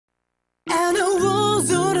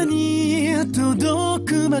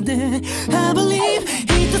まで I believe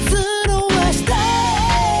一つの明日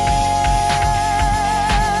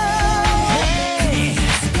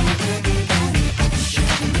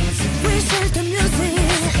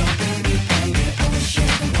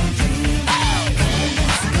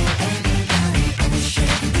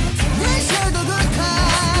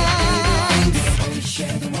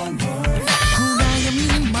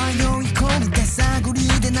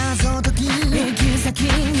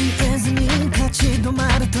止ま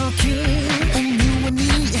るとき思いに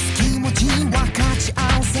気持ち分かち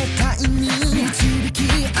合う世界に導き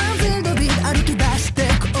安全のビー歩き出して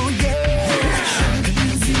こう、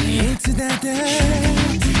いつだって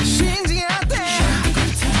信じ合って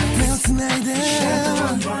手をつないで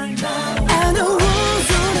あの大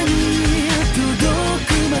空に届く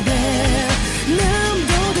まで何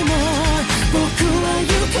度でも僕は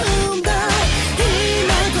行くんだ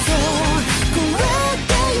今こそこれで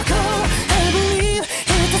行こう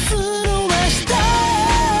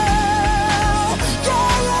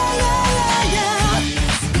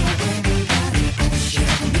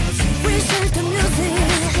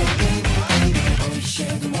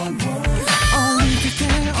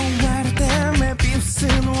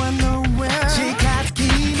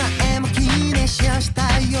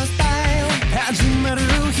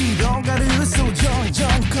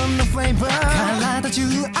体中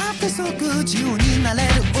あって即自由になれる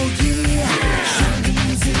Oh yeah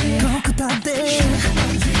僕だって伝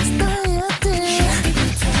え合って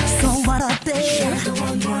そう笑って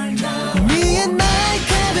見えない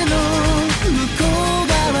壁の向こう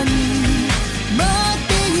側に待っ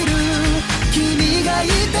ている君がい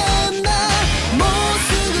てんだもうす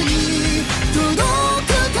ぐに届く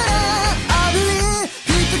から I believe 一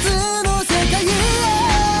つの世界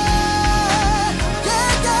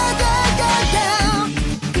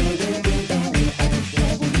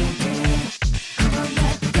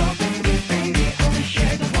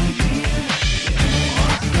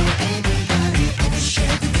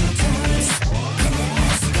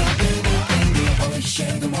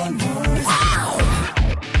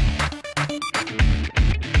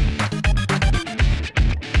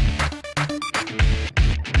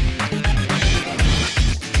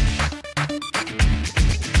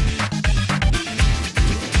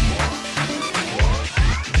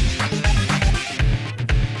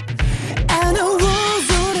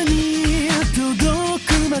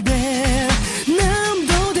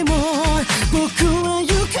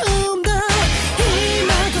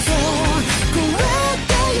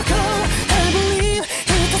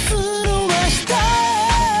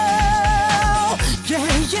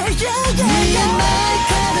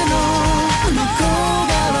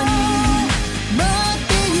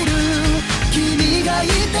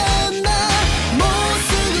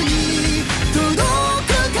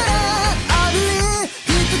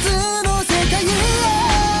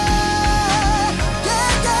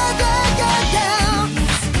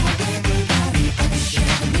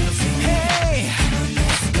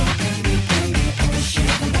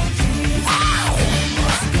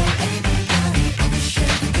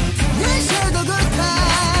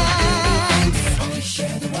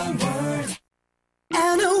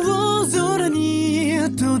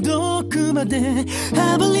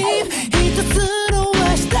I believe 一つの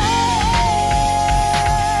明日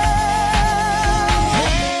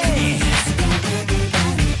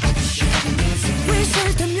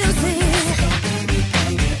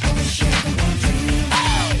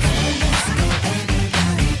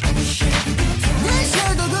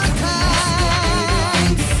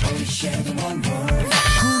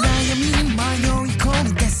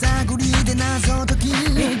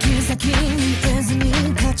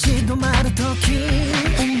止まるとき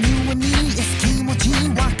思いに気持ち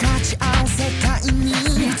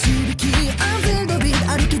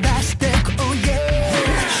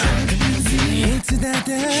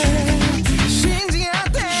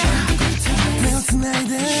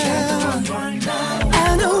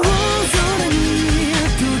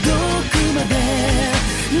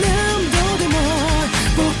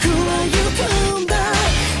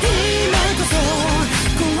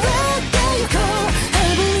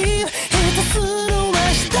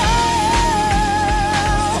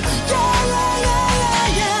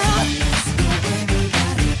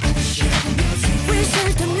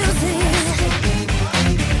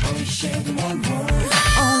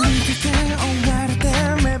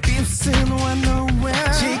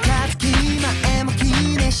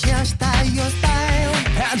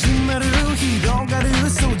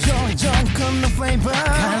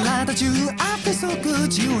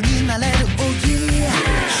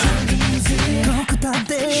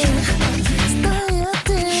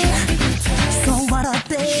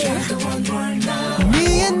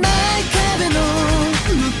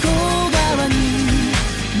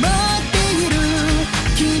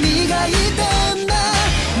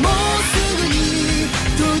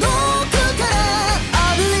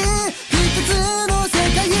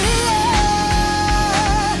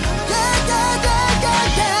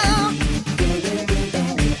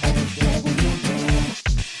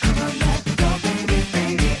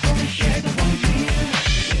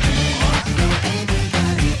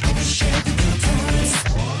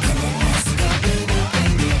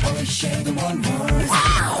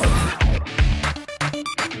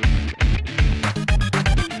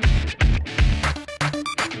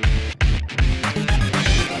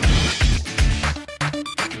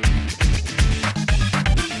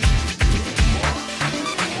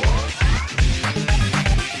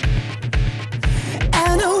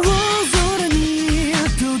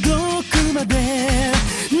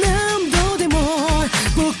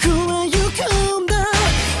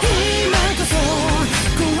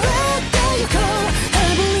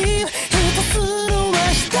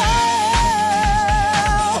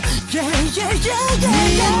壁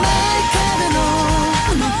の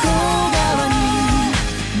向こう側に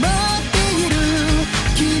待っている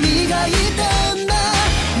君がいたんだ。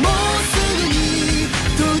もうすぐに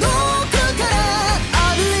届くから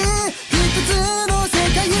ある一つの世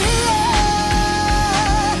界へ。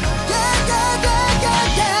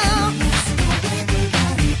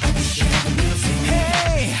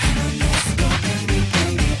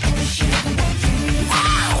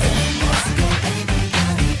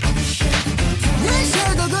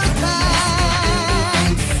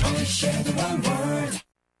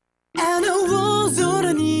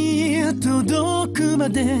届くま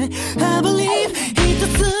で I believe 一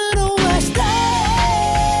つの明日。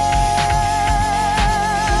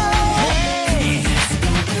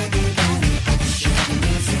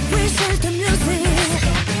We share the music.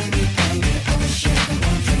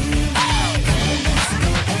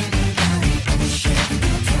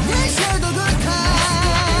 We share the good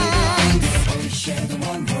times.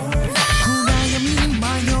 暗闇に迷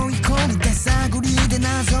い込み手探りで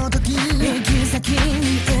謎解き行き先に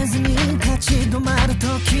得ずに立ち止まると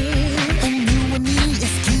き 思わに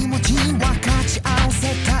気持ち分かち合う世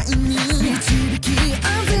界に導き I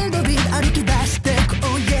will be 歩き出してこ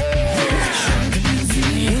う、い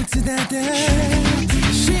つだって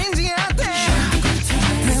信じ合って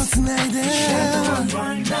手をつないで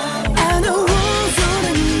あの大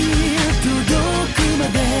空に届くま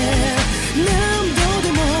で何度で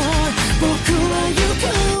も僕は行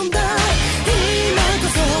くんだ。今こ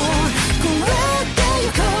そこうやって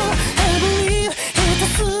行こう I believe 一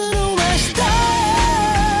つの明日。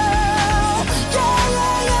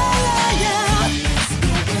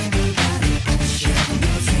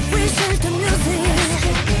We share the music.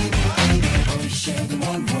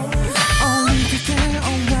 降りてけ追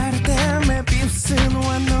われて目ビスのは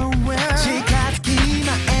nowhere 近づき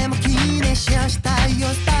前向きにシェアしたい your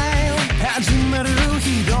style 始まる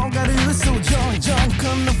広がる So joy joy こ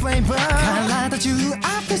のフレーバー体中溢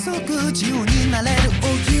れそく自由になれる Oh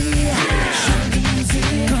yeah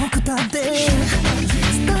僕だって伝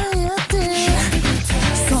え合って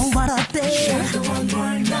そう笑って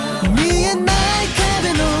見えない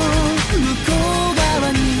壁の向こう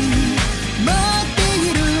側に待ってい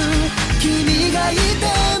る君がいた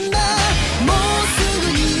んだ。もうすぐ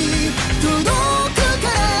に届くか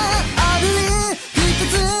らある一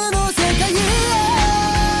つの世界へ。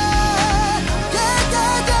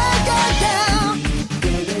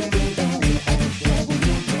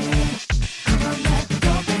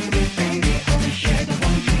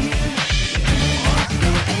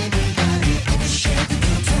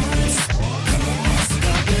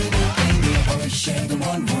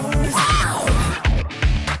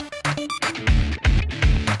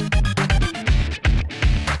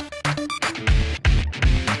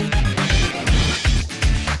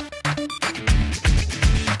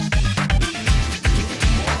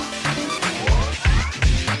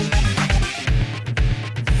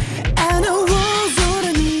あの大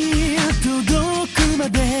空に届くま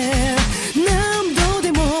で何度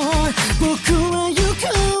でも僕は行く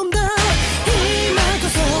んだ。今こ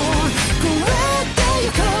そこうやって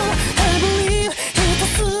行こう I believe 一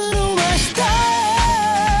つの明日。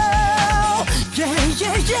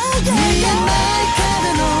見えない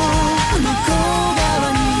壁の向こう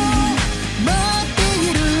側に待ってい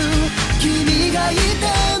る君がいた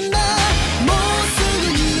んだ。もうすぐ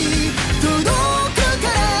に届くか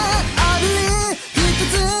らある一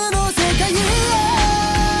つの世界へ。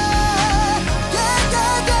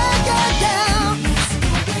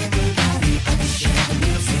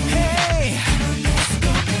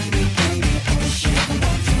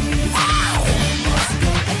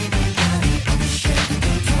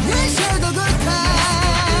We share the good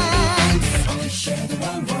times.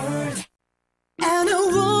 あの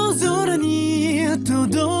大空に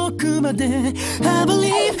届くまで I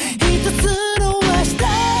believe 一つの明日。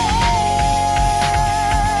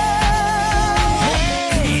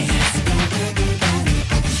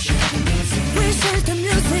We share the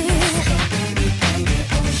music.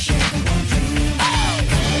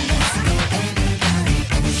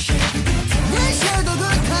 We share the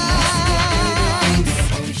good times.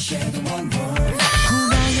 暗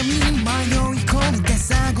闇に迷い込み手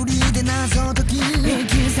探りで謎解き行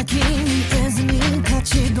き先に得ずに立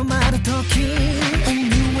ち止まるとき思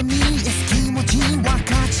わに気持ち分か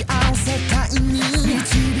ち合う世界に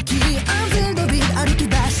導き I will be 歩き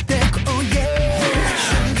出してこう、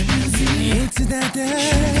いつだって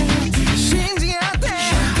信じ合って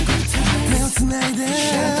手をつないで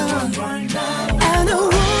あの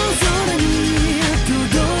大空に届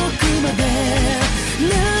くまで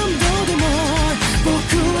何度でも僕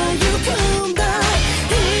は行くんだ。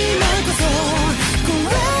今こそ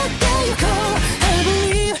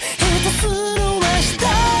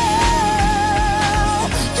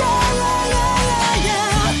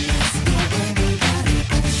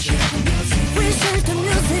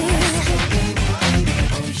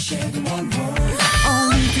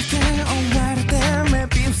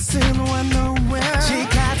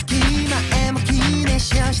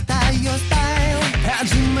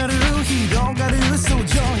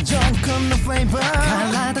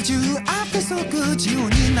そく自由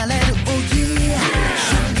に